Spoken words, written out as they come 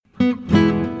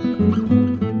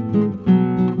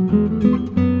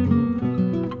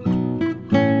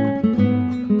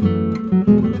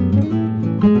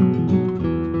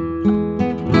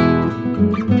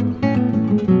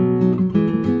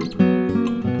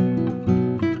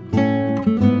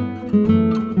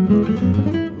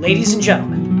Ladies and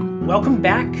gentlemen, welcome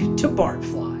back to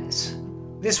Barflies.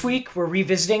 This week we're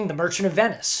revisiting The Merchant of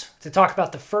Venice to talk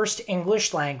about the first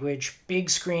English language big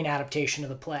screen adaptation of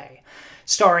the play,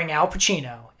 starring Al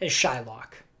Pacino as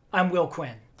Shylock. I'm Will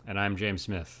Quinn. And I'm James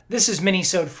Smith. This is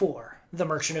Minisode 4, The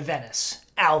Merchant of Venice,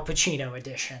 Al Pacino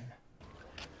edition.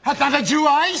 Hat that a Jew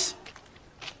eyes?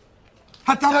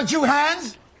 Hat that a Jew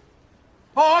hands?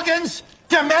 Organs?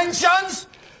 Dimensions?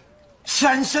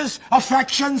 Senses?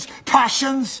 Affections?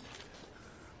 Passions?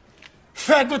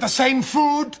 Fed with the same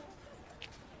food?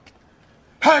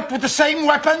 Hurt with the same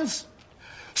weapons?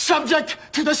 Subject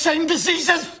to the same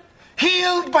diseases?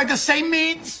 Healed by the same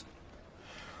means?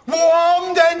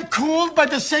 Warmed and cooled by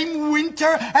the same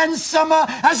winter and summer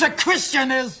as a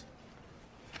Christian is?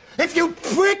 If you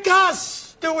prick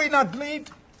us, do we not bleed?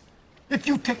 If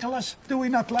you tickle us, do we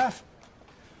not laugh?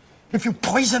 If you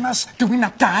poison us, do we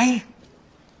not die?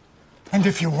 And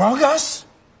if you wrong us,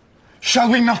 shall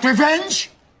we not revenge?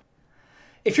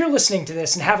 If you're listening to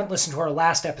this and haven't listened to our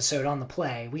last episode on the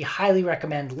play, we highly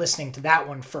recommend listening to that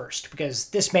one first, because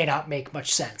this may not make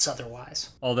much sense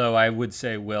otherwise. Although I would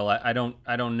say, Will, I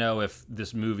don't know if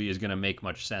this movie is going to make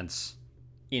much sense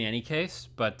in any case,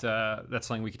 but that's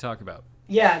something we could talk about.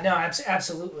 Yeah, no,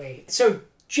 absolutely. So,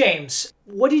 James,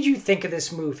 what did you think of this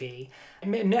movie? I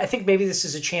mean, I think maybe this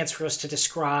is a chance for us to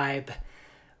describe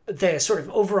the sort of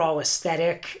overall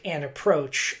aesthetic and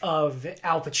approach of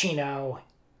Al Pacino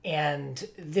and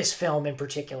this film in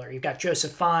particular. You've got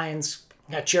Joseph Fiennes,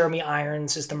 you've got Jeremy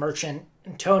Irons as the merchant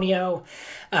Antonio.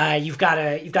 You've got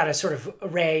a sort of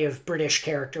array of British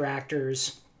character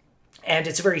actors, and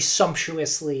it's a very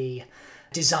sumptuously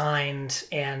designed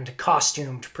and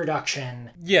costumed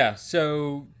production. Yeah,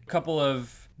 so a couple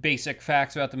of basic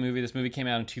facts about the movie. This movie came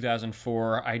out in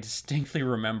 2004. I distinctly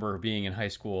remember being in high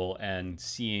school and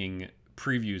seeing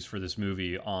previews for this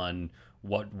movie on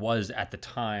what was at the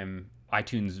time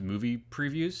iTunes movie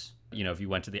previews. You know, if you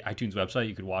went to the iTunes website,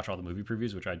 you could watch all the movie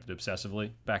previews, which I did obsessively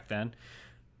back then.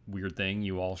 Weird thing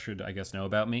you all should, I guess, know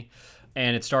about me.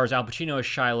 And it stars Al Pacino as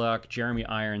Shylock, Jeremy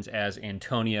Irons as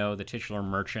Antonio, the titular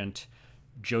merchant,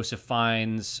 Joseph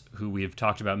Fiennes, who we have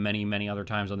talked about many, many other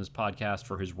times on this podcast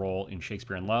for his role in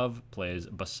Shakespeare in Love, plays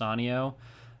Bassanio,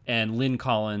 and Lynn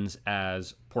Collins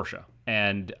as Portia.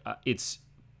 And it's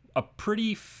a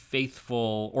pretty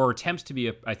faithful, or attempts to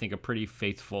be, I think, a pretty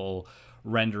faithful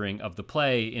rendering of the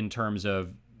play in terms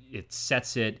of it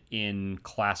sets it in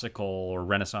classical or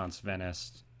Renaissance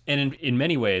Venice. And in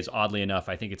many ways, oddly enough,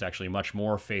 I think it's actually much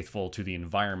more faithful to the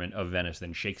environment of Venice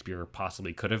than Shakespeare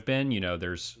possibly could have been. You know,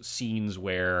 there's scenes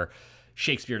where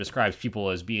Shakespeare describes people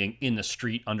as being in the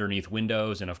street underneath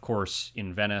windows. And of course,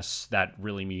 in Venice, that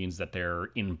really means that they're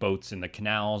in boats in the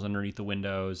canals underneath the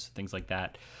windows, things like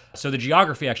that. So the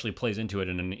geography actually plays into it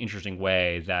in an interesting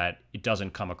way that it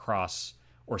doesn't come across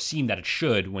or seem that it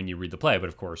should when you read the play. But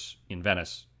of course, in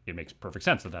Venice, it makes perfect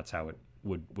sense that that's how it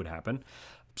would happen.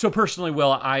 So personally,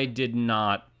 Will, I did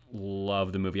not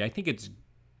love the movie. I think it's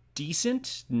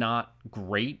decent, not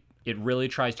great. It really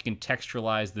tries to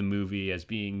contextualize the movie as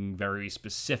being very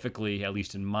specifically, at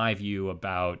least in my view,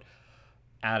 about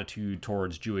attitude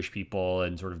towards Jewish people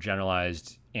and sort of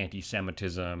generalized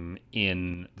anti-Semitism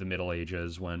in the Middle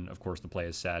Ages when, of course, the play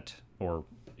is set. Or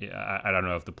I don't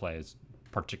know if the play is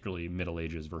particularly Middle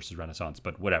Ages versus Renaissance,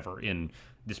 but whatever, in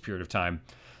this period of time.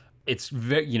 It's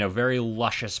very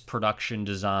luscious production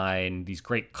design, these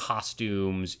great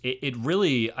costumes. It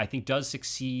really, I think, does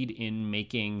succeed in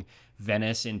making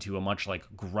Venice into a much like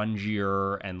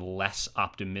grungier and less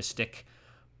optimistic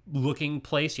looking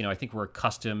place. You know, I think we're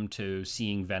accustomed to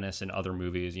seeing Venice in other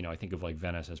movies. You know, I think of like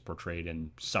Venice as portrayed in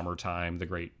Summertime, the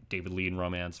great David Lean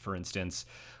romance, for instance,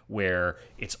 where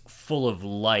it's full of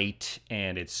light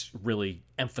and it's really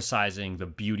emphasizing the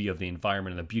beauty of the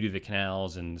environment and the beauty of the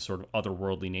canals and the sort of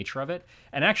otherworldly nature of it.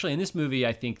 And actually in this movie,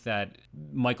 I think that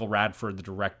Michael Radford, the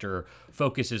director,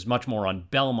 focuses much more on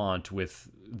Belmont, with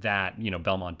that, you know,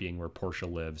 Belmont being where Portia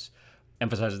lives,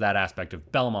 emphasizes that aspect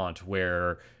of Belmont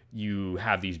where you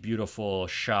have these beautiful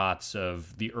shots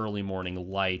of the early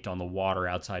morning light on the water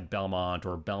outside Belmont,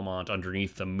 or Belmont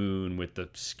underneath the moon with the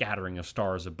scattering of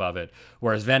stars above it.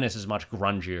 Whereas Venice is much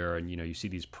grungier, and, you know, you see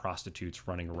these prostitutes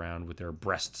running around with their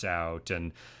breasts out,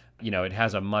 and, you know, it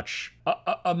has a much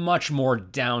more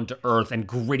down-to-earth and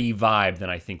gritty vibe than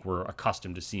I think we're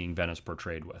accustomed to seeing Venice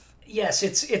portrayed with. Yes,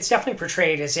 it's definitely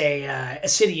portrayed as a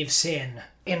city of sin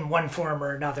in one form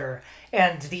or another.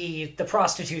 And the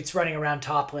prostitutes running around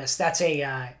topless, that's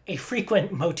a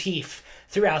frequent motif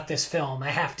throughout this film, I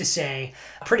have to say.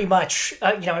 Pretty much,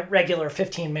 at regular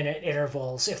 15-minute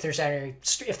intervals, if there's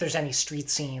any street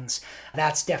scenes,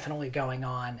 that's definitely going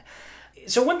on.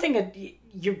 So one thing that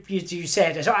you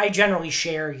said, so I generally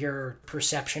share your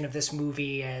perception of this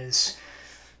movie as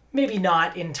maybe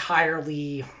not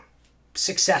entirely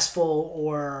successful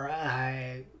or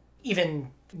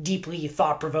even deeply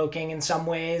thought-provoking in some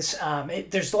ways.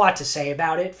 There's a lot to say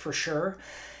about it, for sure.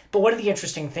 But one of the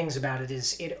interesting things about it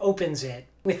is it opens it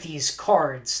with these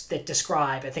cards that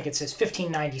describe, I think it says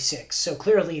 1596. So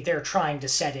clearly they're trying to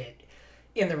set it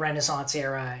in the Renaissance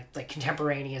era, like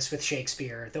contemporaneous with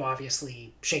Shakespeare, though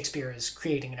obviously Shakespeare is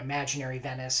creating an imaginary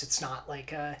Venice. It's not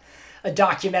like a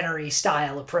documentary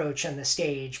style approach on the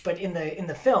stage. But in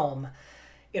the film,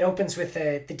 it opens with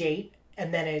the date,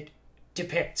 and then it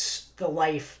depicts the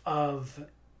life of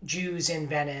Jews in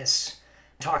Venice,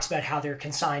 talks about how they're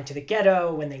consigned to the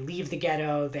ghetto. When they leave the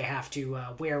ghetto, they have to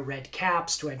wear red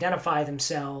caps to identify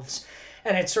themselves.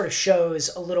 And it sort of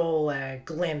shows a little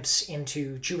glimpse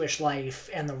into Jewish life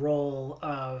and the role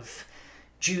of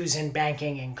Jews in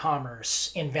banking and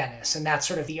commerce in Venice. And that's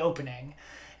sort of the opening.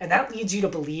 And that leads you to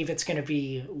believe it's going to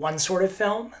be one sort of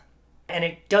film. And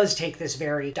it does take this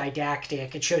very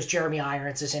didactic. It shows Jeremy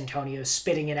Irons as Antonio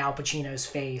spitting in Al Pacino's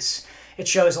face. It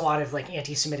shows a lot of like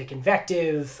anti-Semitic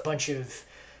invective, a bunch of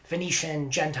Venetian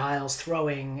Gentiles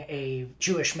throwing a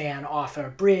Jewish man off a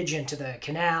bridge into the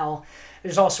canal.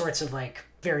 There's all sorts of like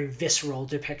very visceral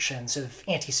depictions of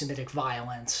anti-Semitic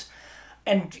violence.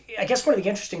 And I guess one of the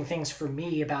interesting things for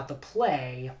me about the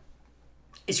play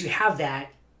is you have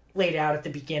that laid out at the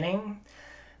beginning,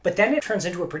 but then it turns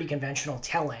into a pretty conventional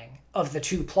telling of the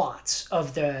two plots,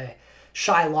 of the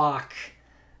Shylock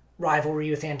rivalry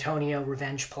with Antonio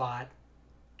revenge plot,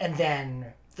 and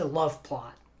then the love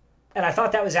plot. And I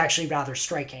thought that was actually rather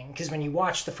striking, because when you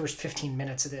watch the first 15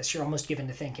 minutes of this, you're almost given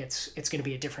to think it's going to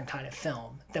be a different kind of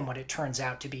film than what it turns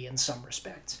out to be in some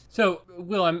respects. So,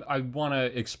 Will, I want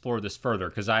to explore this further,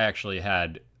 because I actually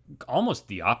had almost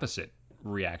the opposite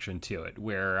reaction to it,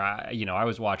 where I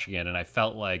was watching it and I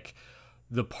felt like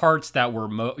the parts that were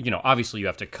obviously you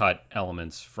have to cut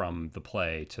elements from the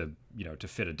play to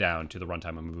fit it down to the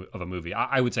runtime of a movie.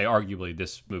 I would say arguably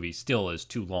this movie still is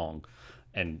too long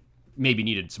and maybe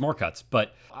needed some more cuts,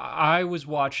 but I was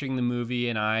watching the movie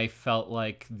and I felt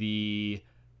like the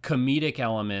comedic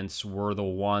elements were the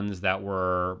ones that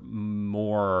were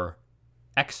more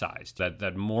excised,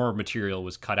 that more material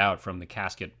was cut out from the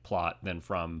casket plot than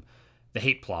from the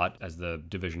hate plot, as the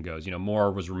division goes.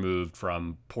 More was removed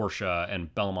from Portia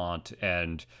and Belmont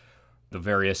and the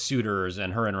various suitors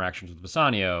and her interactions with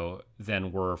Bassanio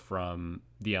than were from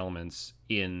the elements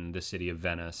in the city of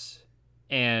Venice.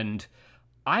 And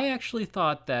I actually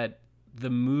thought that the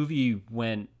movie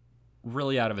went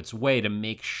really out of its way to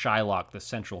make Shylock the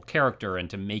central character and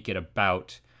to make it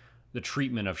about the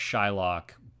treatment of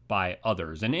Shylock by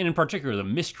others, and in particular the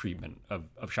mistreatment of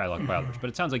Shylock by others. But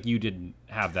it sounds like you didn't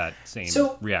have that same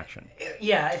reaction.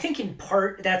 Yeah, I think in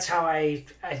part that's how I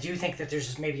do think that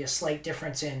there's maybe a slight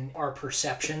difference in our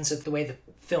perceptions of the way the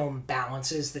film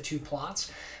balances the two plots.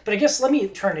 But I guess let me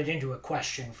turn it into a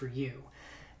question for you.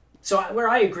 So where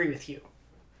I agree with you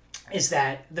is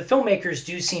that the filmmakers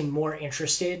do seem more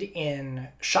interested in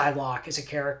Shylock as a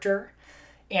character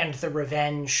and the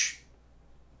revenge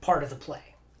part of the play.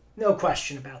 No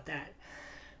question about that.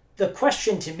 The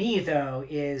question to me, though,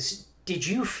 is did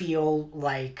you feel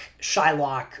like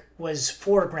Shylock was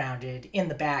foregrounded in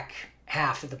the back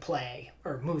half of the play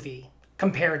or movie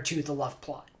compared to the love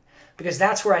plot? Because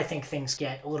that's where I think things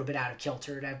get a little bit out of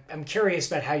kilter. I'm curious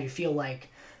about how you feel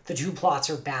like the two plots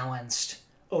are balanced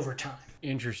over time.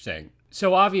 Interesting.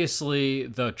 So obviously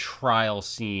the trial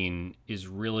scene is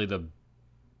really the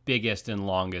biggest and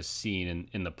longest scene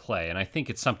in the play, and I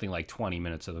think it's something like 20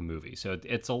 minutes of the movie, so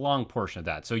it's a long portion of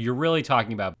that. So you're really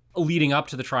talking about leading up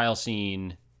to the trial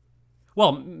scene.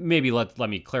 Well, maybe let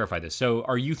me clarify this. So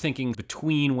are you thinking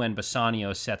between when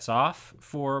Bassanio sets off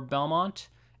for Belmont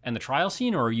and the trial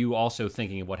scene, or are you also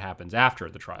thinking of what happens after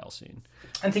the trial scene?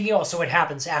 I'm thinking also what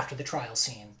happens after the trial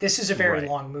scene. This is a very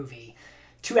long movie,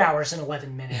 2 hours and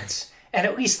 11 minutes. And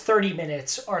at least 30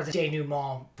 minutes are the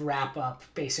denouement wrap up,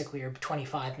 basically, or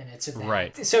 25 minutes of that.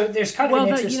 Right. So there's kind of an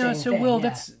interesting thing. Will,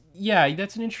 that's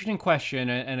an interesting question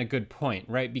and a good point,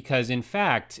 right? Because in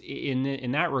fact,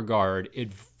 in that regard,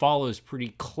 it follows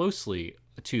pretty closely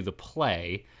to the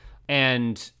play.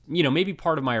 And, maybe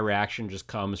part of my reaction just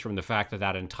comes from the fact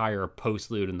that entire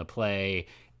postlude in the play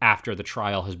after the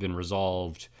trial has been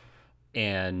resolved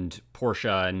and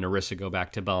Portia and Nerissa go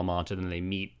back to Belmont and then they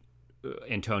meet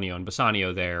Antonio and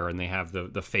Bassanio there, and they have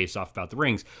the face-off about the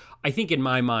rings. I think in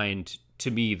my mind, to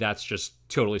me, that's just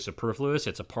totally superfluous.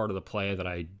 It's a part of the play that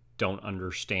I don't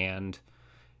understand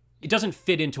it doesn't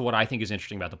fit into what I think is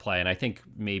interesting about the play. And I think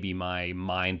maybe my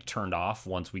mind turned off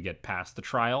once we get past the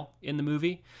trial in the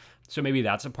movie. So maybe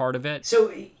that's a part of it.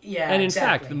 So, yeah, and in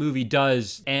exactly. fact, the movie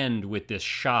does end with this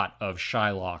shot of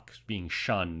Shylock being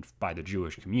shunned by the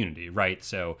Jewish community, right?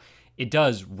 So it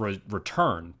does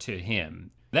return to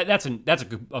him. That's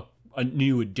a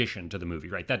new addition to the movie,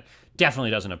 right? That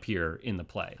definitely doesn't appear in the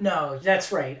play. No,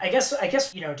 that's right. I guess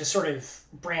to sort of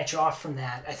branch off from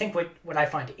that, I think what I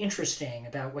find interesting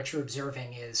about what you're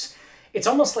observing is it's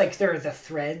almost like they're the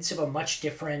threads of a much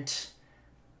different,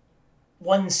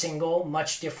 one single,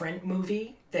 much different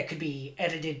movie that could be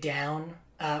edited down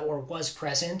or was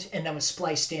present and then was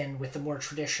spliced in with the more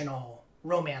traditional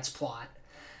romance plot.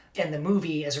 And the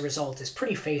movie, as a result, is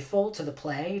pretty faithful to the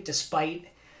play, despite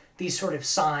these sort of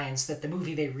signs that the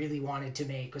movie they really wanted to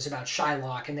make was about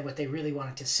Shylock, and then what they really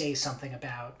wanted to say something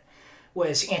about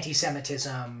was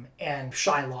anti-Semitism and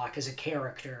Shylock as a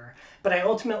character. But I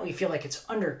ultimately feel like it's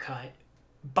undercut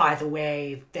by the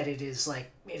way that it is like,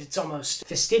 it's almost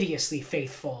fastidiously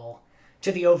faithful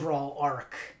to the overall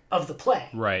arc of the play.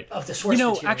 Right. Of the source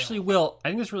material. Actually, Will, I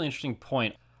think that's a really interesting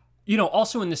point.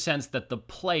 Also in the sense that the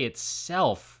play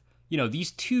itself,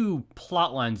 these two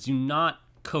plot lines do not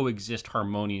coexist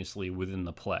harmoniously within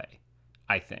the play,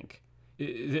 I think.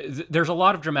 There's a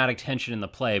lot of dramatic tension in the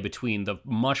play between the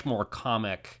much more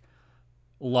comic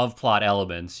love plot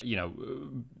elements,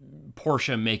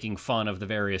 Portia making fun of the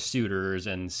various suitors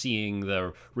and seeing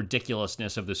the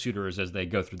ridiculousness of the suitors as they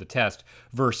go through the test,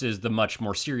 versus the much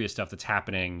more serious stuff that's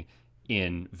happening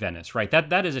in Venice, right?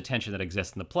 That is a tension that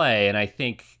exists in the play, and I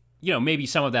think maybe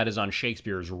some of that is on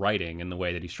Shakespeare's writing and the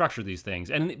way that he structured these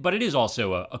things. But it is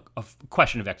also a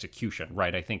question of execution,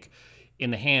 right? I think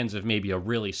in the hands of maybe a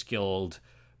really skilled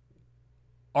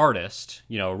artist,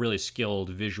 a really skilled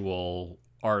visual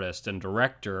artist and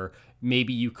director,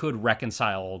 maybe you could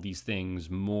reconcile all these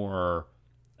things more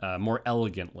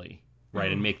elegantly,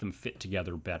 right? And make them fit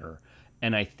together better.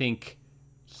 And I think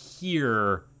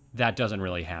here that doesn't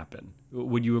really happen.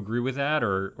 Would you agree with that,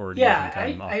 or do you think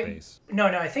I'm off base? No,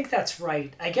 I think that's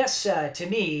right. I guess to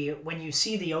me, when you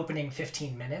see the opening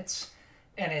 15 minutes,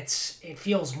 and it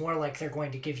feels more like they're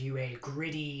going to give you a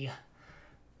gritty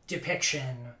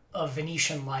depiction of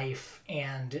Venetian life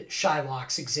and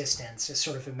Shylock's existence as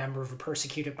sort of a member of a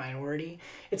persecuted minority.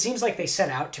 It seems like they set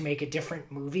out to make a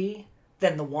different movie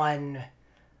than the one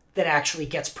that actually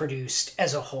gets produced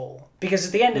as a whole. Because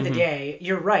at the end of the day,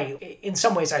 you're right. In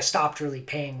some ways, I stopped really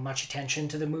paying much attention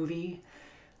to the movie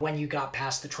when you got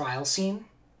past the trial scene.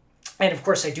 And of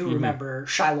course, I do remember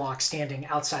Shylock standing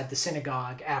outside the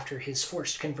synagogue after his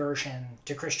forced conversion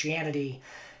to Christianity,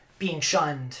 being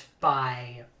shunned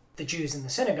by the Jews in the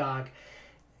synagogue.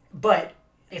 But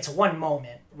it's one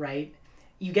moment, right?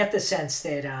 You get the sense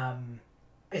that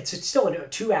it's still a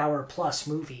 2-hour plus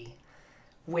movie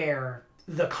where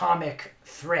the comic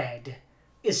thread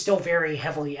is still very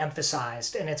heavily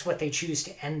emphasized, and it's what they choose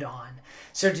to end on.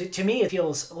 So to me, it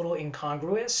feels a little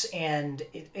incongruous, and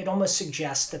it almost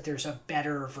suggests that there's a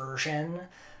better version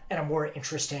and a more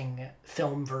interesting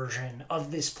film version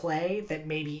of this play that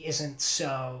maybe isn't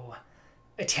so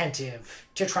attentive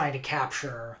to trying to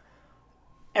capture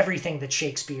everything that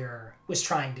Shakespeare was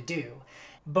trying to do.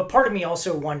 But part of me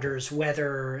also wonders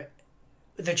whether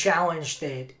the challenge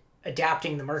that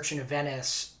adapting The Merchant of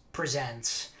Venice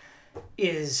presents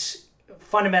is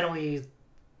fundamentally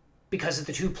because of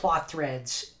the two plot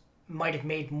threads might have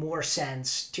made more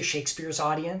sense to Shakespeare's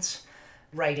audience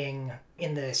writing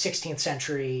in the 16th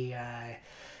century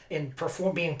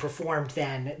being performed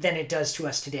then than it does to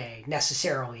us today,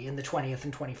 necessarily in the 20th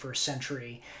and 21st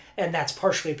century. And that's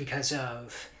partially because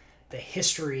of the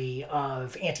history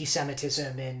of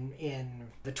anti-Semitism in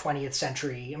the 20th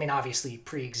century. I mean, obviously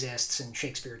pre-exists, and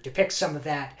Shakespeare depicts some of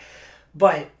that,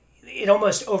 but it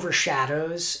almost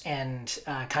overshadows and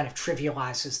kind of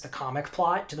trivializes the comic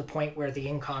plot to the point where the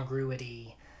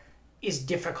incongruity is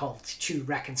difficult to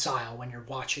reconcile when you're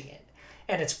watching it.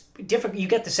 And it's difficult. You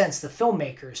get the sense the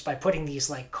filmmakers, by putting these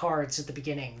like cards at the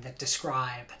beginning that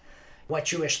describe what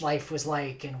Jewish life was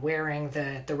like and wearing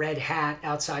the red hat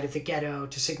outside of the ghetto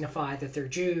to signify that they're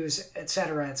Jews,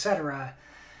 etc.,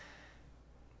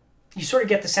 you sort of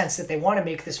get the sense that they want to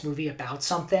make this movie about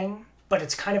something, but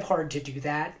it's kind of hard to do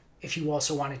that if you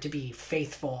also want it to be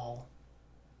faithful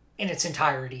in its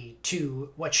entirety to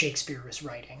what Shakespeare was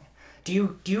writing. Do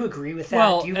you agree with that?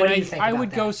 Well, what do you think I about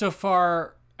would that? go so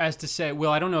far as to say,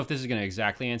 well, I don't know if this is going to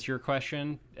exactly answer your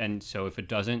question, and so if it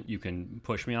doesn't, you can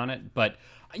push me on it. But,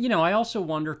 I also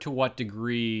wonder to what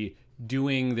degree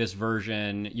doing this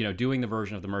version, doing the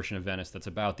version of The Merchant of Venice that's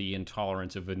about the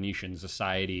intolerance of Venetian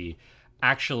society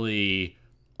actually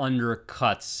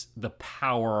undercuts the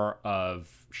power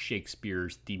of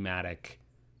Shakespeare's thematic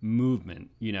movement,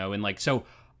 and like, so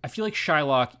I feel like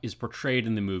Shylock is portrayed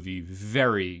in the movie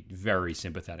very, very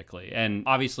sympathetically. And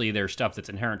obviously there's stuff that's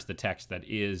inherent to the text that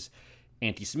is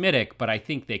anti-Semitic, but I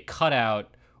think they cut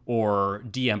out or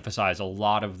de-emphasize a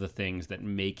lot of the things that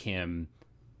make him...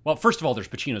 Well, first of all, there's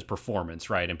Pacino's performance,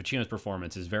 right? And Pacino's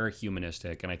performance is very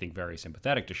humanistic and I think very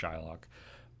sympathetic to Shylock.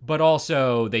 But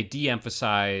also they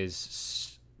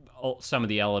de-emphasize some of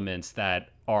the elements that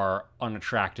are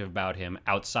unattractive about him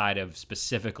outside of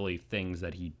specifically things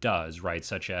that he does, right?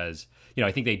 Such as,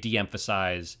 I think they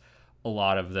de-emphasize a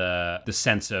lot of the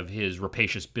sense of his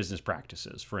rapacious business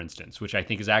practices, for instance, which I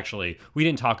think is actually, we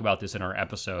didn't talk about this in our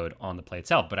episode on the play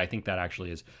itself, but I think that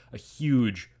actually is a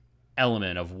huge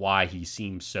element of why he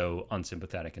seems so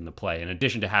unsympathetic in the play, in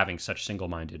addition to having such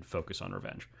single-minded focus on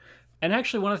revenge. And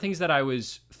actually, one of the things that I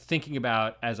was thinking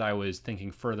about as I was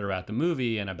thinking further about the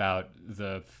movie and about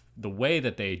the way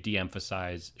that they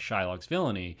de-emphasize Shylock's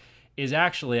villainy is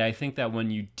actually, I think that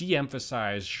when you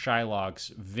de-emphasize Shylock's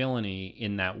villainy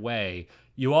in that way,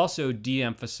 you also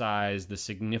de-emphasize the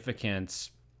significance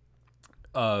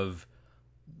of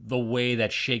the way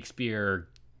that Shakespeare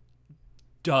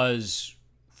does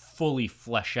fully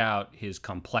flesh out his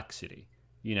complexity.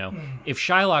 If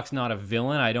Shylock's not a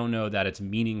villain, I don't know that it's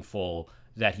meaningful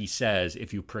that he says,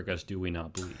 "If you prick us, do we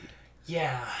not bleed?"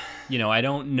 Yeah. I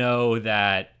don't know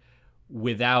that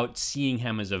without seeing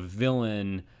him as a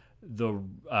villain,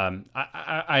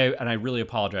 I really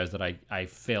apologize that I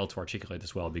failed to articulate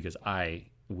this well, because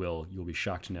you'll be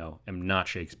shocked to know, am not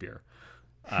Shakespeare.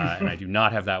 And I do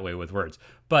not have that way with words.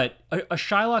 But a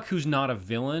Shylock who's not a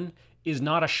villain is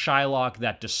not a Shylock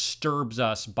that disturbs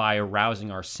us by arousing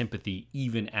our sympathy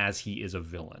even as he is a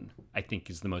villain, I think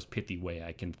is the most pithy way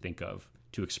I can think of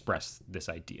to express this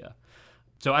idea.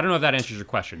 So I don't know if that answers your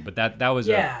question, but that was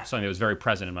something that was very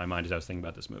present in my mind as I was thinking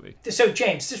about this movie. So,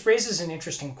 James, this raises an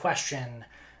interesting question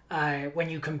when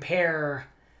you compare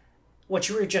what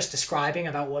you were just describing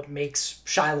about what makes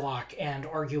Shylock and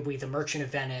arguably The Merchant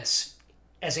of Venice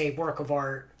as a work of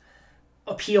art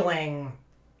appealing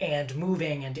and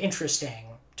moving and interesting,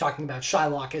 talking about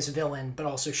Shylock as a villain, but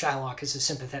also Shylock as a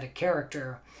sympathetic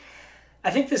character.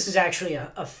 I think this is actually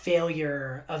a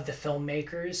failure of the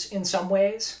filmmakers in some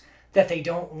ways, that they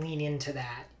don't lean into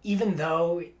that. Even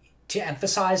though to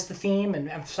emphasize the theme and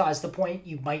emphasize the point,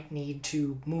 you might need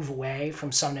to move away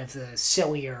from some of the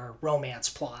sillier romance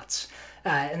plots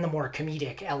and the more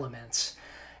comedic elements.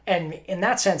 And in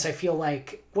that sense, I feel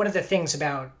like one of the things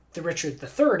about the Richard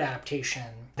III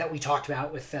adaptation that we talked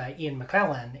about with Ian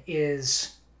McKellen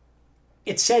is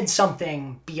it said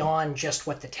something beyond just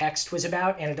what the text was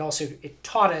about, and it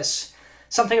taught us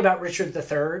something about Richard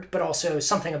III, but also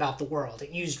something about the world.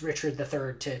 It used Richard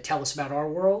III to tell us about our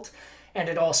world, and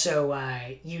it also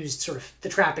used sort of the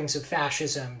trappings of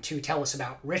fascism to tell us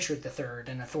about Richard III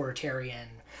and authoritarian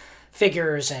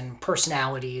figures and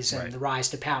personalities and the rise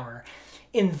to power.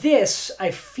 In this,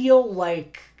 I feel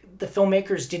like the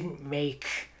filmmakers didn't make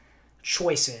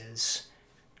choices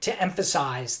to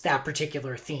emphasize that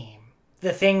particular theme.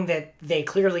 The thing that they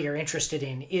clearly are interested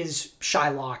in is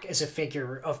Shylock as a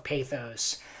figure of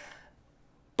pathos.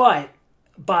 But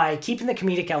by keeping the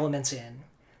comedic elements in,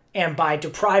 and by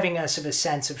depriving us of a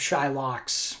sense of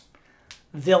Shylock's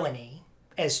villainy,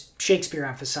 as Shakespeare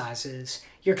emphasizes,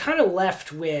 you're kind of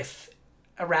left with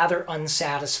a rather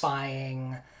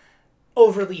unsatisfying,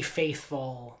 overly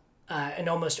faithful, and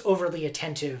almost overly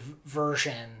attentive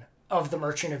version of The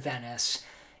Merchant of Venice,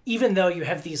 even though you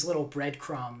have these little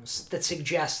breadcrumbs that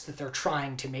suggest that they're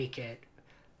trying to make it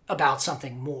about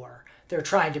something more. They're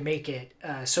trying to make it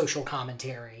social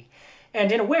commentary.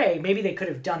 And in a way, maybe they could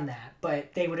have done that,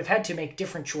 but they would have had to make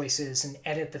different choices and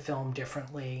edit the film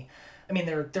differently. I mean,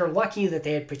 they're lucky that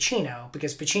they had Pacino,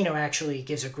 because Pacino actually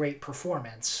gives a great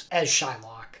performance as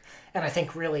Shylock, and I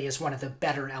think really is one of the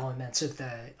better elements of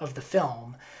the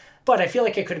film. But I feel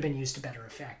like it could have been used to better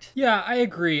effect. Yeah, I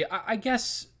agree. I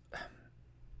guess...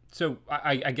 So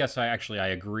I guess I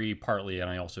agree partly, and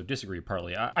I also disagree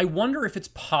partly. I wonder if it's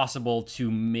possible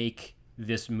to make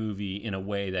this movie in a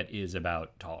way that is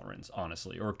about tolerance,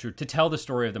 honestly, or to tell the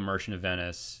story of The Merchant of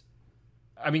Venice.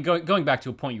 I mean, going back to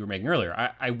a point you were making earlier,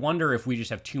 I wonder if we just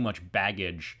have too much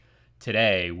baggage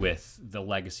today with the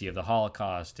legacy of the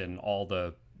Holocaust and all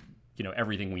the,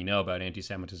 everything we know about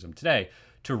anti-Semitism today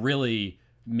to really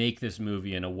make this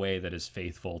movie in a way that is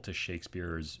faithful to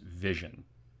Shakespeare's vision.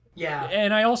 Yeah.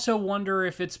 And I also wonder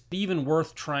if it's even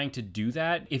worth trying to do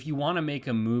that. If you want to make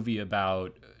a movie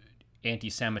about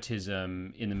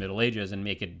anti-Semitism in the Middle Ages and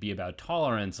make it be about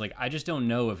tolerance, I just don't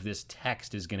know if this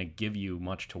text is going to give you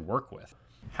much to work with.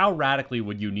 how radically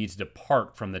would you need to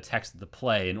depart from the text of the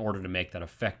play in order to make that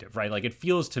effective, right? Like, it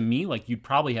feels to me like you'd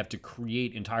probably have to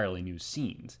create entirely new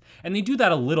scenes. And they do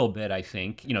that a little bit, I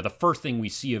think. You know, the first thing we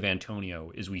see of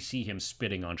Antonio is we see him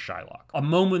spitting on Shylock. A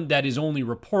moment that is only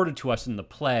reported to us in the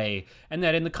play, and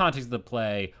that in the context of the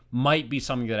play might be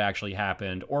something that actually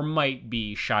happened, or might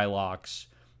be Shylock's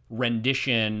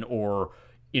rendition or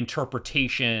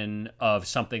interpretation of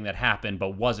something that happened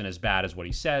but wasn't as bad as what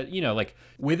he said. You know, like,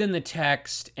 within the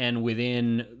text and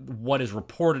within what is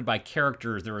reported by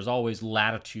characters, there is always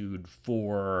latitude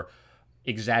for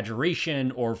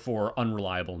exaggeration or for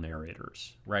unreliable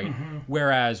narrators, right? Mm-hmm.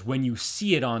 Whereas when you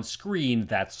see it on screen,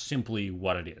 that's simply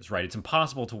what it is, right? It's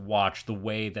impossible to watch the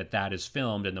way that that is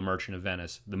filmed in The Merchant of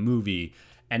Venice, the movie,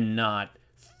 and not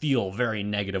feel very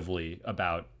negatively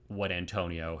about what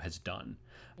Antonio has done.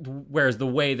 Whereas the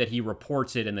way that he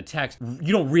reports it in the text,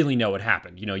 you don't really know what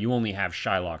happened. You know, you only have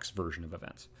Shylock's version of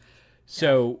events.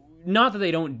 So, not that they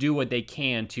don't do what they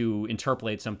can to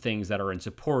interpolate some things that are in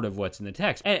support of what's in the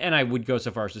text. And I would go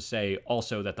so far as to say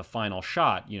also that the final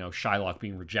shot, you know, Shylock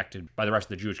being rejected by the rest of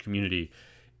the Jewish community,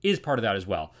 is part of that as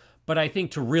well. But I think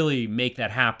to really make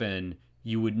that happen,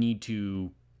 you would need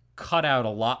to cut out a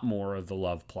lot more of the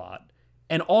love plot.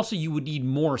 And also you would need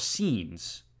more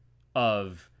scenes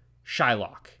of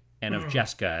Shylock and of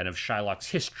Jessica and of Shylock's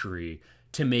history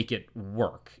to make it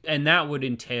work. And that would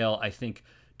entail, I think,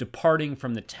 departing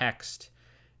from the text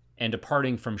and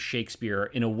departing from Shakespeare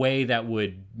in a way that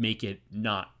would make it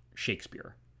not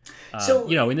Shakespeare. So,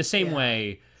 you know, in the same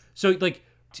way. So, like,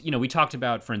 you know, we talked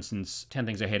about, for instance, 10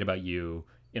 Things I Hate About You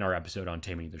in our episode on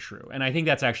Taming the Shrew. And I think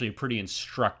that's actually a pretty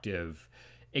instructive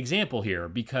example here,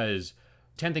 because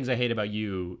 10 Things I Hate About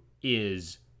You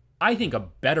is, I think, a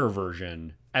better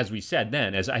version, as we said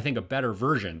then, as I think a better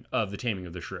version of The Taming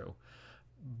of the Shrew.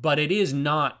 But it is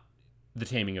not The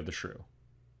Taming of the Shrew.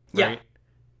 Right? Yeah.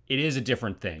 It is a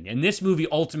different thing. And this movie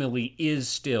ultimately is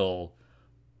still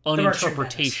an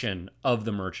interpretation of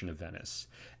The Merchant of Venice.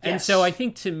 Yes. And so I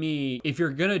think, to me, if you're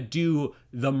going to do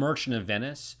The Merchant of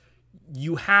Venice,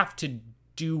 you have to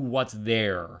do what's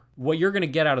there. What you're going to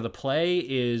get out of the play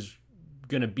is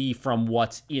going to be from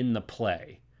what's in the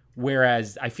play.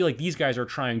 Whereas I feel like these guys are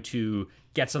trying to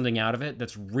get something out of it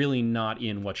that's really not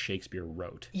in what Shakespeare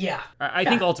wrote. Yeah. I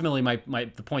think ultimately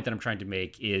the point that I'm trying to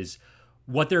make is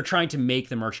what they're trying to make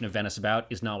The Merchant of Venice about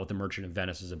is not what The Merchant of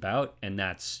Venice is about, and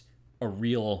that's a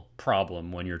real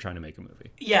problem when you're trying to make a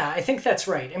movie. Yeah, I think that's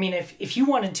right. I mean, if you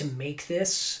wanted to make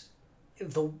this,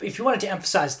 if you wanted to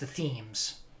emphasize the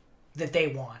themes that they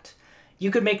want,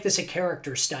 you could make this a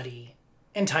character study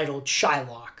entitled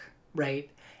Shylock, right?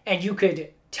 And you could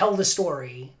tell the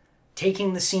story,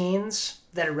 taking the scenes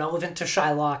that are relevant to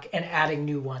Shylock and adding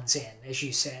new ones in, as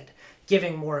you said,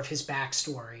 giving more of his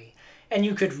backstory. And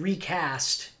you could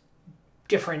recast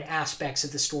different aspects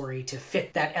of the story to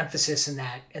fit that emphasis and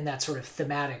that sort of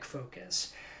thematic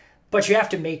focus. But you have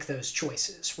to make those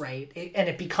choices, right? And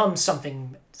it becomes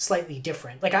something slightly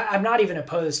different. Like, I'm not even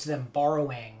opposed to them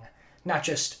borrowing not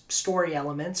just story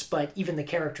elements, but even the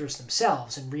characters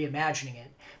themselves and reimagining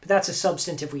it. But that's a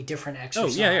substantively different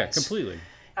exercise. Oh, yeah, completely.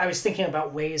 I was thinking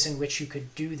about ways in which you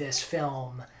could do this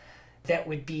film that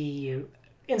would be,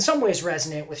 in some ways,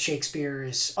 resonant with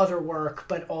Shakespeare's other work,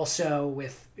 but also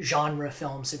with genre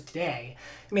films of today.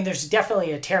 I mean, there's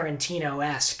definitely a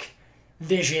Tarantino-esque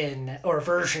vision or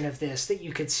version of this that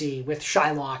you could see with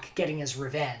Shylock getting his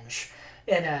revenge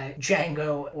in a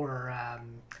Django or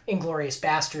Inglourious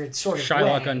Basterds sort of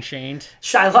Shylock way. Unchained.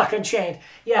 Shylock Unchained.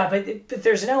 Yeah, but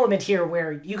there's an element here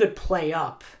where you could play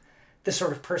up the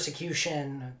sort of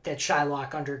persecution that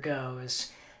Shylock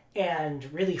undergoes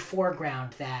and really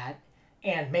foreground that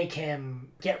and make him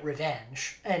get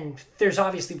revenge. And there's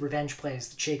obviously revenge plays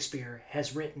that Shakespeare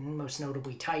has written, most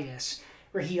notably Titus,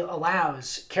 where he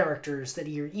allows characters that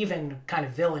are even kind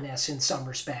of villainous in some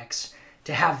respects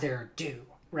to have their due,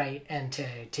 right? And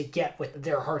to get what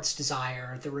their heart's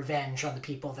desire, the revenge on the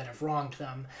people that have wronged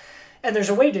them. And there's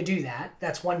a way to do that.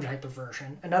 That's one type of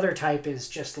version. Another type is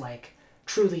just like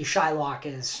truly Shylock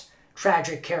is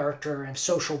tragic character and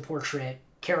social portrait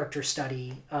character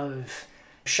study of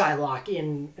Shylock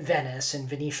in Venice and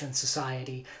Venetian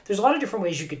society. There's a lot of different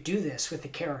ways you could do this with the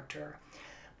character.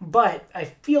 But I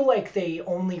feel like they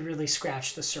only really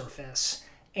scratch the surface.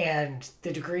 And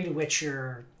the degree to which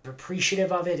you're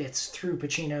appreciative of it, it's through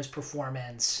Pacino's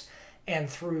performance and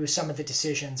through some of the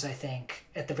decisions, I think,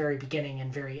 at the very beginning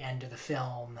and very end of the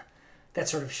film that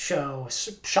sort of show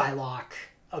Shylock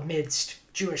amidst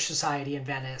Jewish society in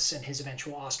Venice and his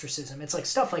eventual ostracism. It's like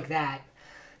stuff like that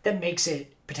that makes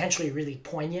it potentially really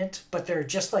poignant, but they're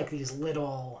just like these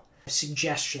little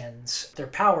suggestions. They're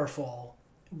powerful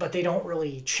but they don't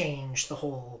really change the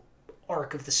whole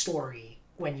arc of the story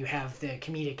when you have the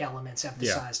comedic elements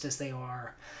emphasized as they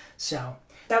are. So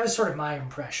that was sort of my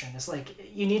impression. It's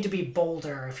like, you need to be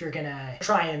bolder if you're gonna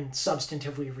try and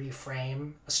substantively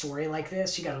reframe a story like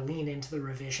this. You gotta lean into the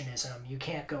revisionism. You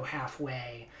can't go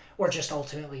halfway or just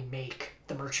ultimately make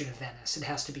The Merchant of Venice. It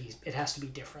has to be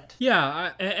different.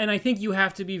 Yeah, and I think you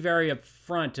have to be very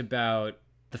upfront about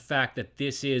the fact that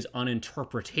this is an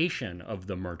interpretation of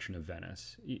The Merchant of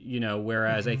Venice.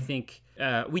 Whereas I think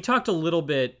we talked a little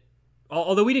bit,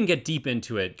 although we didn't get deep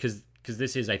into it, because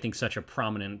this is, I think, such a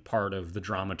prominent part of the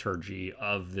dramaturgy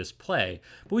of this play.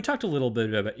 But we talked a little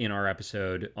bit about, in our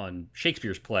episode on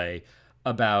Shakespeare's play,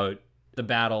 about the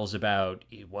battles about,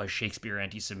 was Shakespeare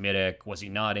anti-Semitic? Was he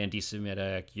not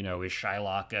anti-Semitic? Is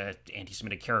Shylock an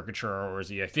anti-Semitic caricature, or is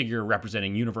he a figure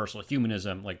representing universal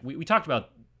humanism? Like, we talked about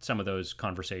some of those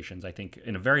conversations, I think,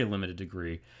 in a very limited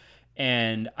degree.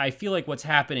 And I feel like what's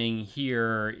happening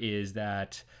here is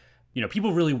that,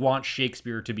 people really want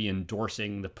Shakespeare to be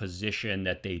endorsing the position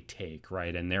that they take,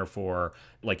 right? And therefore,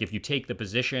 like, if you take the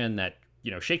position that,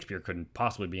 Shakespeare couldn't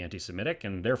possibly be anti-Semitic,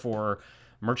 and therefore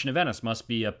Merchant of Venice must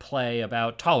be a play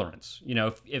about tolerance.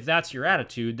 If that's your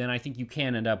attitude, then I think you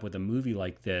can end up with a movie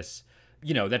like this,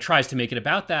 that tries to make it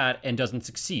about that and doesn't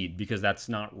succeed, because that's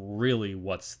not really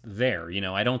what's there.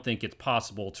 I don't think it's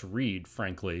possible to read,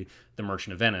 frankly, The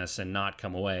Merchant of Venice and not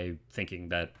come away thinking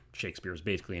that Shakespeare is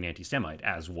basically an anti-Semite,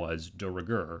 as was de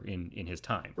rigueur in his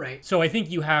time. Right. So I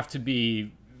think you have to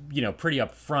be, pretty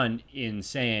upfront in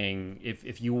saying,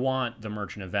 if you want The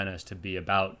Merchant of Venice to be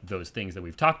about those things that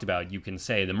we've talked about, you can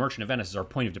say The Merchant of Venice is our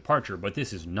point of departure, but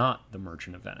this is not The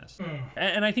Merchant of Venice.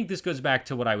 And I think this goes back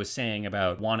to what I was saying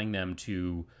about wanting them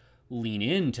to lean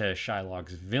into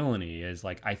Shylock's villainy. Is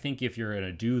like, I think if you're going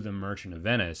to do The Merchant of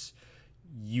Venice,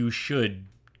 you should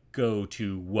go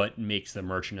to what makes The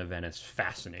Merchant of Venice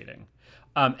fascinating.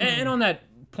 And on that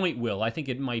point, Will, I think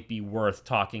it might be worth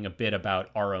talking a bit about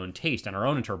our own taste and our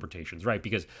own interpretations, right?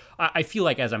 Because I feel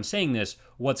like, as I'm saying this,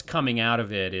 what's coming out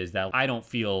of it is that I don't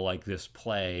feel like this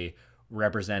play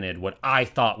represented what I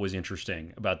thought was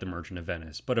interesting about The Merchant of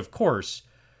Venice. But of course,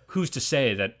 who's to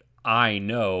say that I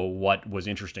know what was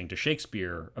interesting to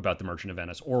Shakespeare about The Merchant of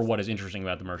Venice, or what is interesting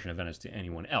about The Merchant of Venice to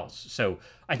anyone else? So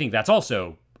I think that's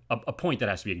also a point that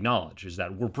has to be acknowledged, is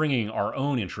that we're bringing our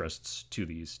own interests to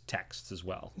these texts as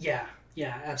well. Yeah,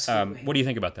 absolutely. What do you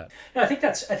think about that? No, I think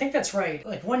that's right.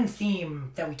 Like, one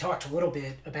theme that we talked a little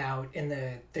bit about in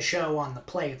the show on the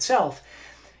play itself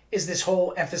is this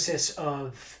whole emphasis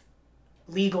of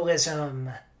legalism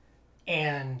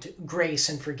and grace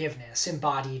and forgiveness,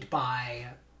 embodied by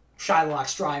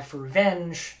Shylock's drive for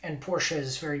revenge and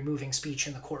Portia's very moving speech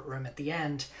in the courtroom at the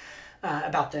end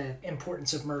about the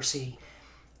importance of mercy.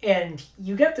 And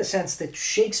you get the sense that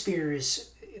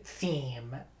Shakespeare's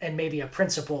theme, and maybe a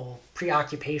principal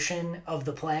preoccupation of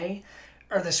the play,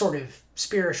 are the sort of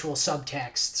spiritual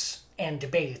subtexts and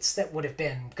debates that would have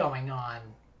been going on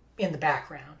in the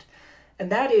background.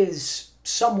 And that is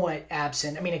somewhat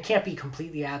absent. I mean, it can't be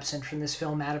completely absent from this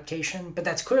film adaptation, but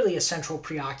that's clearly a central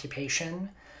preoccupation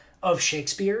of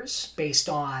Shakespeare's, based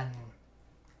on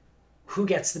who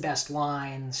gets the best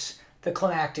lines, the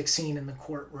climactic scene in the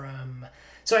courtroom.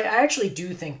 So I actually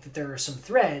do think that there are some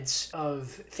threads of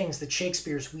things that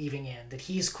Shakespeare's weaving in that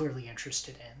he's clearly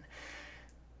interested in.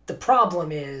 The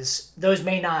problem is, those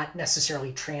may not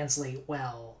necessarily translate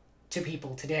well to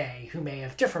people today who may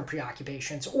have different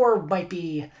preoccupations, or might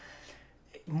be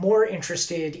more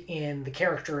interested in the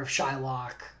character of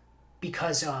Shylock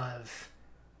because of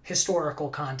historical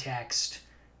context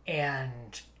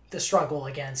and the struggle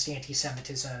against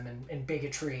anti-Semitism and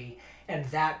bigotry, and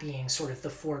that being sort of the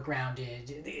foregrounded.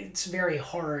 It's very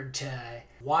hard to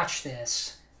watch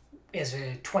this as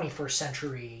a 21st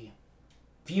century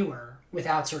viewer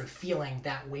without sort of feeling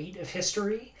that weight of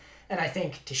history. And I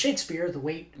think to Shakespeare, the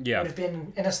weight would have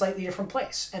been in a slightly different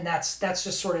place. And that's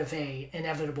just sort of a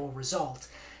inevitable result.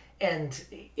 And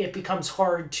it becomes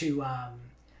hard to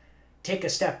take a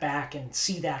step back and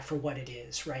see that for what it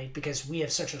is, right? Because we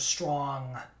have such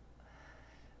a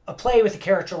play with a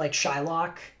character like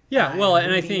Shylock. Yeah, well,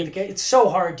 and I think it's so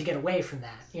hard to get away from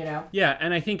that, you know? Yeah,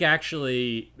 and I think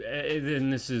actually,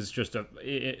 and this is just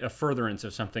a furtherance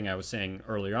of something I was saying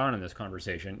earlier on in this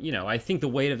conversation, I think the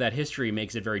weight of that history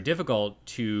makes it very difficult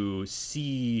to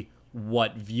see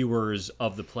what viewers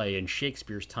of the play in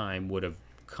Shakespeare's time would have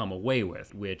come away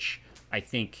with, which I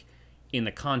think in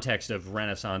the context of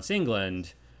Renaissance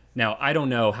England, now I don't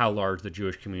know how large the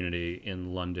Jewish community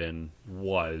in London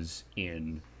was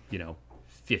in,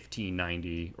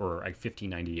 1590 or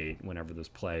 1598, whenever this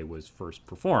play was first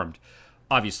performed.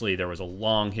 Obviously, there was a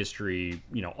long history.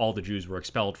 All the Jews were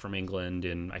expelled from England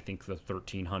in, I think, the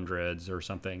 1300s or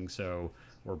something,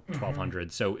 or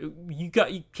 1200s. So you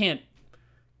can't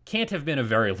have been a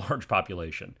very large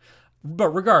population. But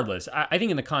regardless, I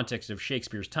think in the context of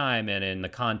Shakespeare's time and in the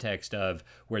context of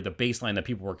where the baseline that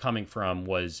people were coming from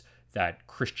was that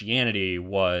Christianity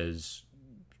was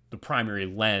the primary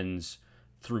lens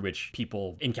through which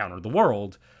people encountered the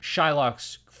world,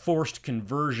 Shylock's forced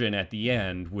conversion at the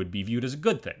end would be viewed as a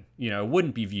good thing. It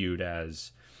wouldn't be viewed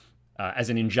as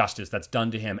an injustice that's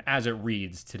done to him as it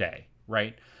reads today,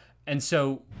 right? And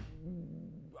so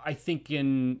I think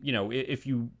if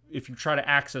you try to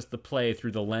access the play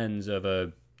through the lens of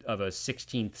a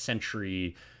 16th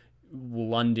century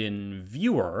London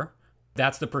viewer,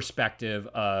 that's the perspective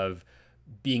of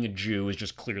being a Jew is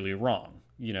just clearly wrong,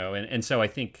 and so I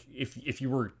think if you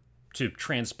were to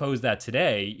transpose that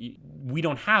today, we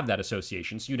don't have that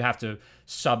association, so you'd have to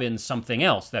sub in something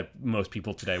else that most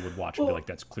people today would watch and be like,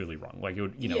 that's clearly wrong. Like it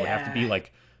would, it would have to be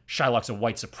like Shylock's a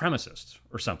white supremacist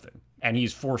or something, and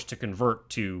he's forced to convert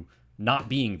to not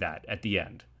being that at the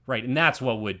end, right? And that's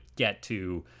what would get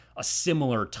to a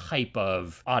similar type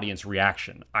of audience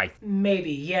reaction.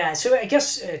 Maybe, yeah. So I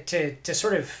guess to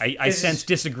sort of... I sense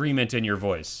disagreement in your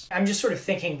voice. I'm just sort of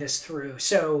thinking this through.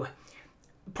 So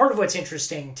part of what's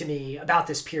interesting to me about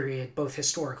this period, both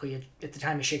historically at the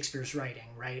time of Shakespeare's writing,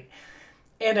 right?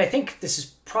 And I think this is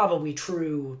probably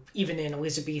true even in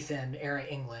Elizabethan era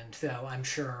England, though I'm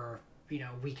sure,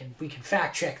 we can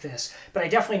fact check this. But I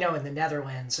definitely know in the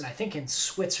Netherlands, and I think in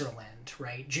Switzerland,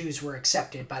 right, Jews were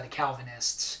accepted by the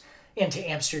Calvinists into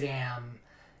Amsterdam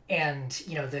and,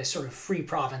 the sort of free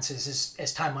provinces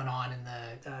as time went on in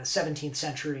the 17th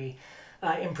century.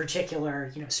 In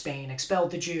particular, Spain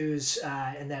expelled the Jews,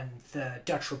 and then the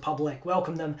Dutch Republic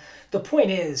welcomed them. The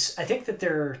point is, I think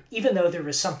that even though there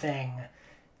was something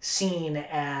seen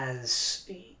as,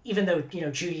 even though,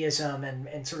 Judaism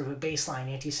and sort of a baseline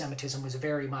anti-Semitism was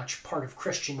very much part of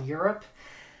Christian Europe,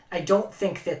 I don't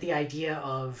think that the idea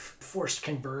of forced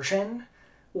conversion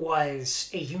was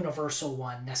a universal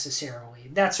one necessarily.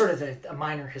 That's sort of a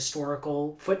minor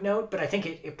historical footnote, but I think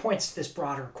it points to this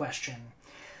broader question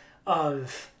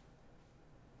of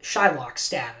Shylock's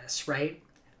status, right?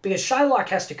 Because Shylock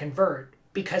has to convert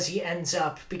because he ends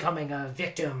up becoming a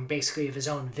victim basically of his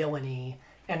own villainy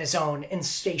and his own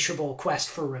insatiable quest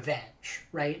for revenge,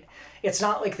 right? It's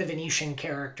not like the Venetian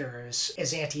characters,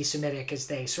 as anti-Semitic as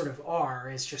they sort of are,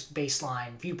 as just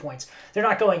baseline viewpoints. They're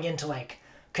not going in to like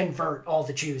convert all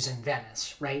the Jews in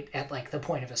Venice, right? At like the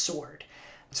point of a sword.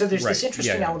 So there's this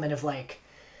interesting element of like,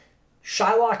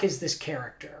 Shylock is this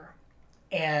character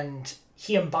and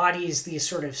he embodies these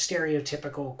sort of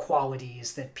stereotypical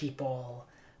qualities that people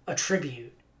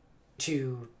attribute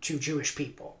to Jewish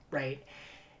people, right?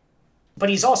 But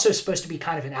he's also supposed to be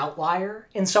kind of an outlier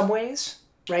in some ways,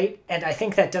 right? And I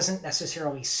think that doesn't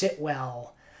necessarily sit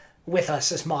well with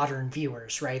us as modern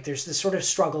viewers, right? There's this sort of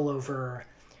struggle over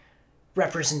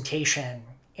representation.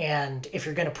 And if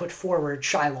you're going to put forward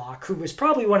Shylock, who was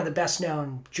probably one of the best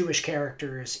known Jewish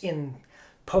characters in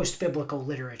post-biblical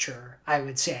literature, I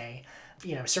would say,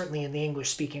 certainly in the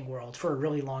English-speaking world for a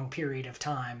really long period of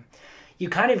time, you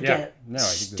kind of get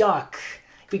stuck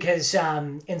because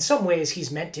in some ways he's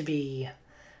meant to be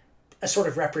a sort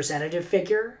of representative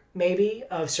figure, maybe,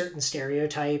 of certain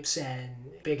stereotypes and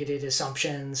bigoted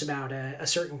assumptions about a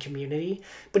certain community,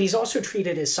 but he's also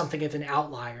treated as something of an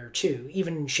outlier too,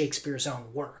 even in Shakespeare's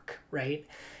own work, right?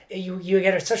 You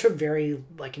get such a very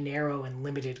like narrow and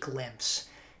limited glimpse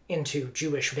into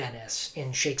Jewish Venice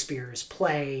in Shakespeare's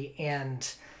play, and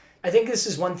I think this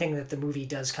is one thing that the movie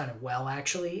does kind of well,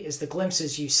 actually, is the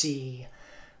glimpses you see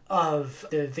of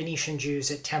the Venetian Jews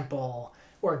at temple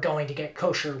or going to get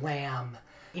kosher lamb,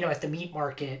 at the meat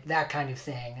market, that kind of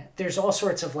thing. There's all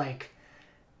sorts of like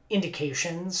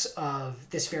indications of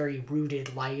this very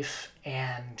rooted life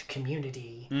and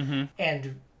community. Mm-hmm.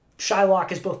 And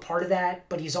Shylock is both part of that,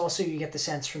 but he's also, you get the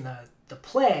sense from the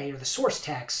play or the source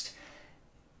text,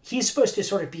 he's supposed to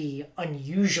sort of be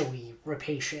unusually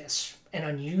rapacious and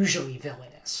unusually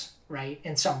villainous, right?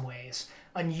 In some ways,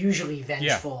 unusually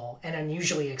vengeful and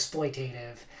unusually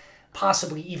exploitative,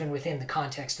 possibly even within the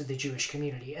context of the Jewish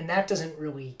community. And that doesn't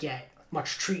really get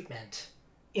much treatment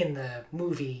in the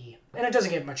movie, and it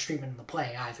doesn't get much treatment in the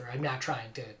play either. I'm not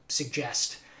trying to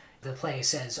suggest the play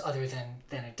says other than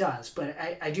it does, but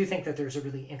I do think that there's a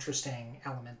really interesting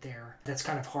element there that's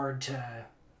kind of hard to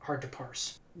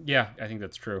parse. Yeah, I think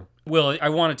that's true. Will, I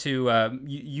wanted to,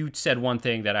 you said one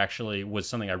thing that actually was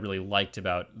something I really liked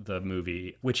about the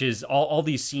movie, which is all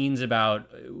these scenes about,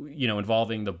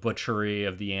 involving the butchery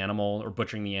of the animal or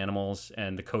butchering the animals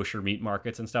and the kosher meat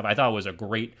markets and stuff. I thought it was a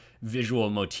great visual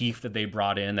motif that they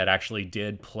brought in that actually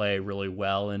did play really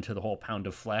well into the whole pound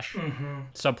of flesh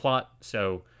subplot.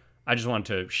 So I just wanted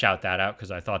to shout that out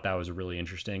because I thought that was a really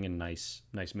interesting and nice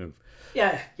move.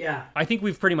 Yeah. I think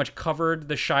we've pretty much covered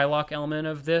the Shylock element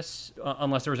of this,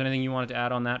 unless there was anything you wanted to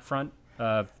add on that front.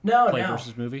 Play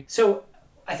versus movie. So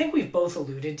I think we've both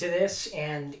alluded to this,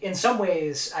 and in some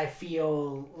ways I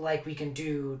feel like we can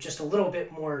do just a little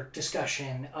bit more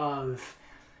discussion of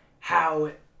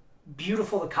how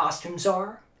beautiful the costumes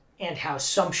are and how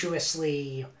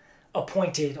sumptuously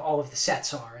appointed all of the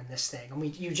sets are in this thing.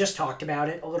 And you just talked about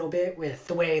it a little bit with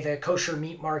the way the kosher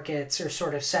meat markets are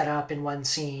sort of set up in one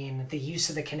scene, the use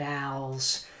of the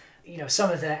canals,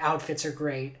 some of the outfits are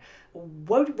great.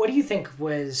 What do you think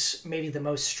was maybe the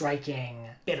most striking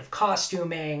bit of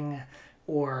costuming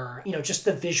or, just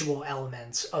the visual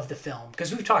elements of the film?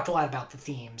 Because we've talked a lot about the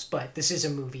themes, but this is a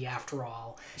movie after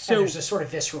all. So, and there's a sort of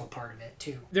visceral part of it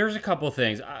too. There's a couple of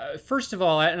things. First of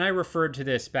all, and I referred to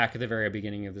this back at the very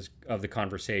beginning of the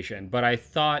conversation, but I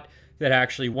thought that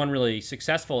actually one really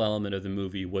successful element of the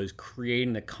movie was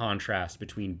creating the contrast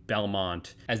between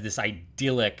Belmont as this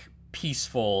idyllic,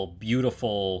 peaceful,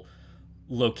 beautiful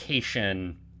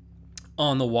location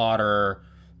on the water,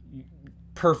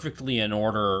 perfectly in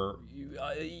order.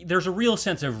 There's a real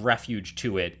sense of refuge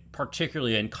to it,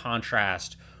 particularly in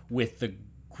contrast with the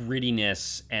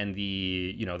grittiness and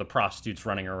the prostitutes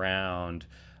running around,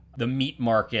 the meat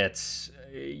markets,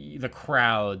 the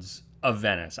crowds of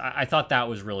Venice. I thought that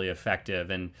was really effective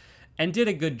and did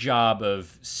a good job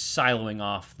of siloing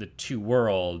off the two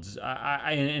worlds.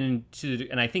 And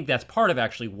I think that's part of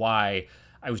actually why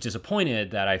I was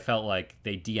disappointed that I felt like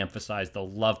they de-emphasized the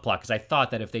love plot, because I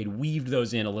thought that if they'd weaved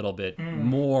those in a little bit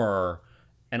more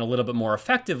and a little bit more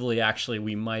effectively, actually,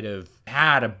 we might have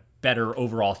had a better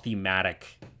overall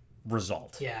thematic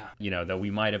result. Yeah. That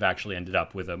we might have actually ended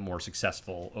up with a more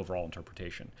successful overall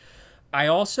interpretation. I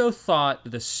also thought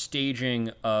the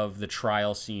staging of the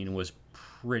trial scene was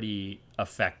pretty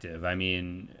effective. I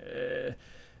mean,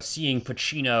 seeing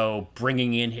Pacino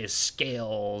bringing in his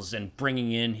scales and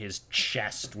bringing in his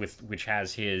chest which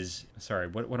has his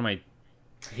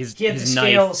his scales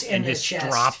knife and his chest.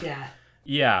 strop.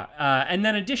 Yeah. And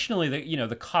then additionally,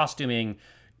 the costuming,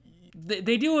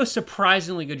 they do a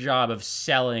surprisingly good job of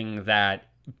selling that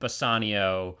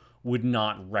Bassanio would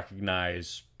not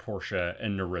recognize Portia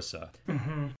and Nerissa.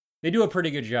 Mm-hmm. They do a pretty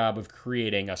good job of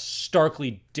creating a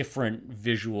starkly different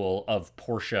visual of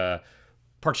Portia,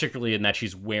 particularly in that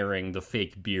she's wearing the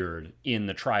fake beard in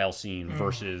the trial scene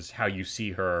versus how you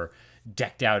see her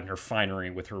decked out in her finery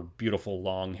with her beautiful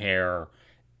long hair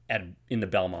in the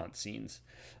Belmont scenes.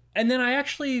 And then I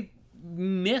actually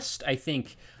missed, I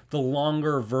think, the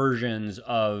longer versions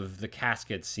of the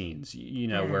casket scenes,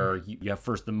 where you have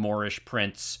first the Moorish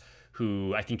prince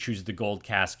who I think chooses the gold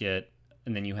casket,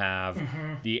 and then you have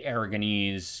the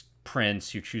Aragonese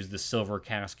prince who chooses the silver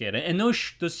casket. And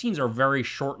those scenes are very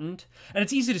shortened. And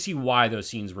it's easy to see why those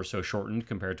scenes were so shortened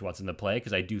compared to what's in the play,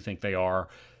 because I do think they are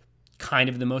kind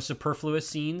of the most superfluous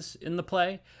scenes in the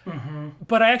play. Mm-hmm.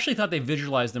 But I actually thought they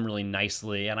visualized them really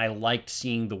nicely, and I liked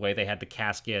seeing the way they had the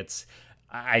caskets.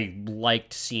 I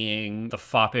liked seeing the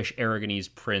foppish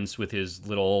Aragonese prince with his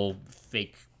little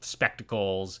fake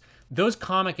spectacles. Those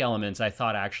comic elements I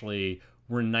thought actually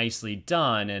were nicely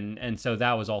done, and so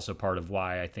that was also part of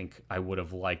why I think I would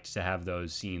have liked to have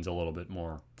those scenes a little bit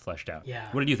more fleshed out. Yeah.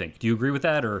 What did you think? Do you agree with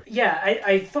that? Or Yeah,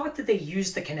 I thought that they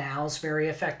used the canals very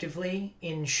effectively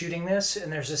in shooting this, and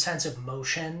there's a sense of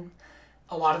motion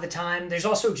a lot of the time. There's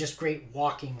also just great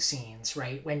walking scenes,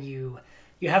 right? When you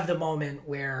have the moment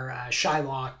where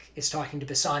Shylock is talking to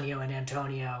Bassanio and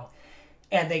Antonio,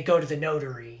 and they go to the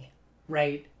notary,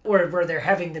 right? Where they're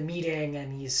having the meeting,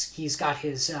 and he's got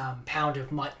his pound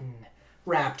of mutton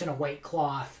wrapped in a white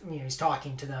cloth. He's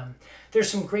talking to them. There's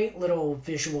some great little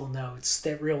visual notes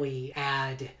that really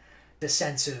add the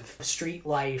sense of street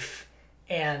life,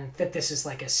 and that this is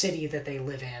like a city that they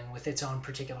live in with its own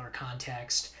particular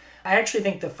context. I actually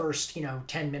think the first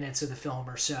 10 minutes of the film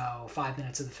or so, 5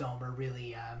 minutes of the film are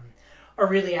really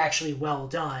actually well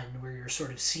done, where you're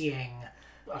sort of seeing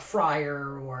a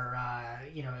friar or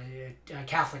a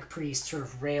Catholic priest sort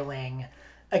of railing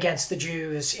against the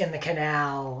Jews in the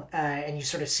canal, and you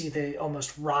sort of see the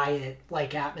almost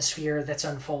riot-like atmosphere that's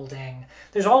unfolding.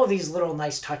 There's all of these little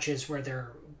nice touches where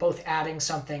they're both adding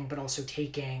something but also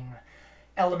taking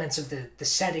elements of the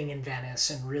setting in Venice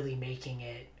and really making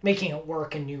it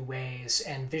work in new ways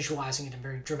and visualizing it in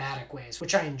very dramatic ways,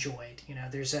 which I enjoyed. You know,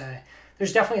 there's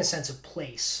definitely a sense of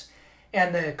place,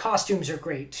 and the costumes are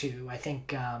great too. I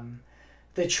think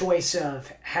the choice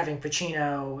of having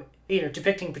Pacino,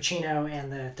 depicting Pacino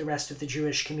and the rest of the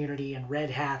Jewish community in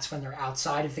red hats when they're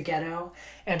outside of the ghetto,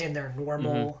 and in their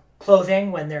normal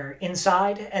clothing when they're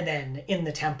inside, and then in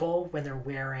the temple when they're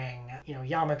wearing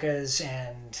yarmulkes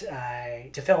and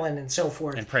tefillin and so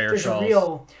forth. And prayer There's shawls. a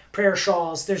real prayer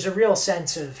shawls. There's a real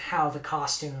sense of how the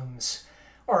costumes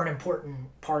are an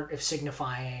important part of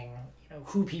signifying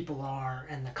who people are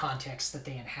and the context that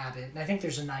they inhabit. And I think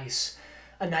there's a nice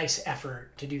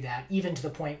effort to do that, even to the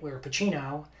point where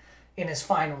Pacino, in his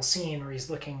final scene where he's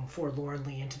looking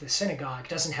forlornly into the synagogue,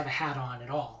 doesn't have a hat on at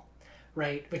all,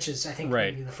 right? Which is, I think,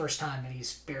 maybe the first time that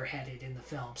he's bareheaded in the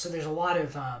film. So there's a lot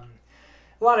of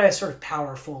sort of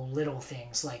powerful little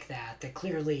things like that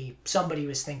clearly somebody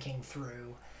was thinking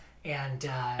through, and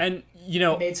it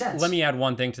made sense. Let me add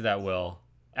one thing to that, Will.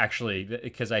 Actually,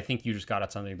 because I think you just got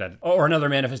at something or another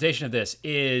manifestation of this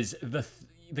is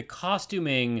the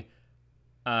costuming,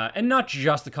 and not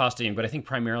just the costuming, but I think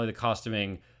primarily the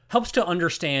costuming helps to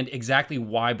understand exactly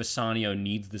why Bassanio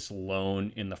needs this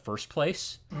loan in the first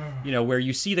place. Where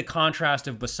you see the contrast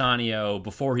of Bassanio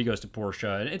before he goes to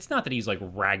Portia. And it's not that he's like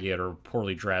ragged or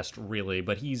poorly dressed, really,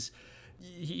 but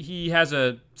he has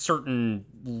a certain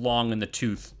long in the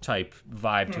tooth type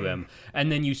vibe to him.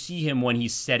 And then you see him when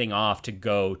he's setting off to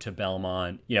go to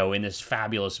Belmont, in this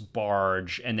fabulous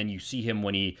barge. And then you see him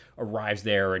when he arrives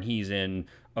there and he's in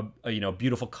a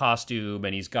beautiful costume,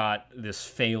 and he's got this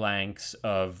phalanx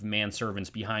of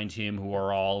manservants behind him who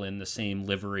are all in the same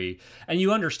livery. And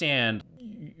you understand,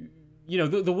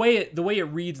 the way it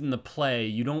reads in the play,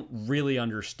 you don't really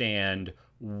understand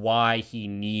why he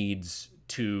needs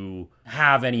to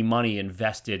have any money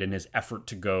invested in his effort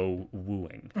to go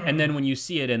wooing. And then when you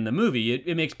see it in the movie,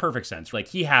 it makes perfect sense. Like,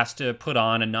 he has to put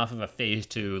on enough of a face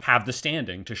to have the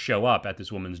standing to show up at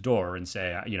this woman's door and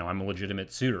say, I'm a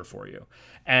legitimate suitor for you.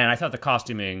 And I thought the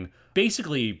costuming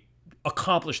basically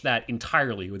accomplished that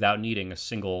entirely without needing a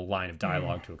single line of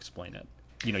dialogue to explain it.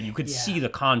 You could see the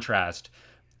contrast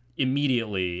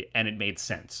immediately, and it made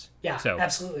sense. Yeah, so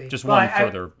absolutely. Just one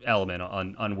further element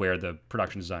on where the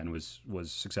production design was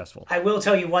successful. I will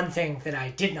tell you one thing that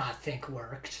I did not think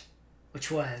worked,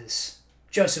 which was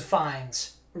Joseph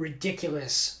Fiennes'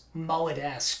 ridiculous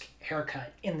mullet-esque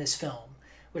haircut in this film,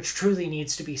 which truly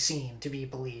needs to be seen to be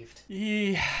believed.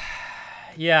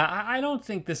 Yeah, I don't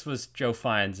think this was Joe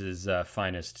Fiennes'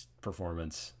 finest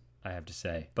performance, I have to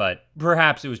say. But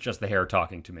perhaps it was just the hair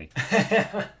talking to me.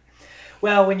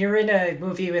 Well, when you're in a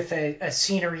movie with a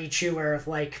scenery chewer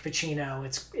like Pacino,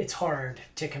 it's hard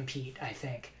to compete, I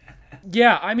think.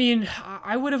 Yeah, I mean,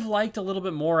 I would have liked a little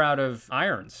bit more out of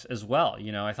Irons as well.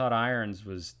 I thought Irons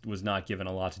was not given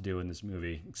a lot to do in this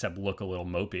movie, except look a little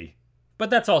mopey. But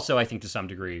that's also, I think, to some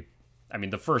degree, I mean,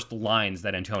 the first lines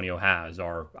that Antonio has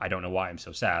are, "I don't know why I'm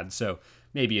so sad," so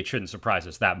maybe it shouldn't surprise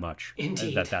us that much.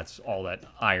 Indeed. That's all that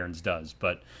Irons does.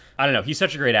 But I don't know. He's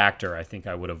such a great actor. I think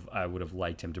I would have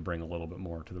liked him to bring a little bit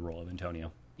more to the role of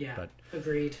Antonio. Yeah, but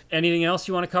agreed. Anything else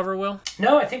you want to cover, Will?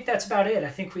 No, I think that's about it. I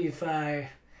think we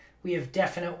have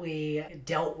definitely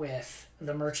dealt with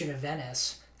The Merchant of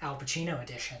Venice, Al Pacino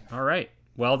edition. All right.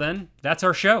 Well, then, that's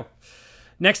our show.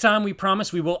 Next time, we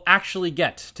promise we will actually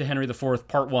get to Henry IV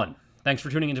Part 1. Thanks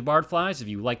for tuning into Bardflies. If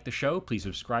you like the show, please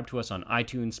subscribe to us on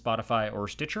iTunes, Spotify, or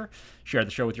Stitcher. Share the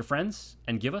show with your friends,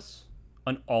 and give us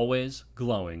an always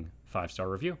glowing 5-star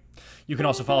review. You can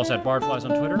also follow us at Bardflies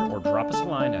on Twitter, or drop us a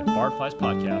line at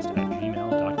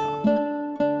bardfliespodcast@gmail.com.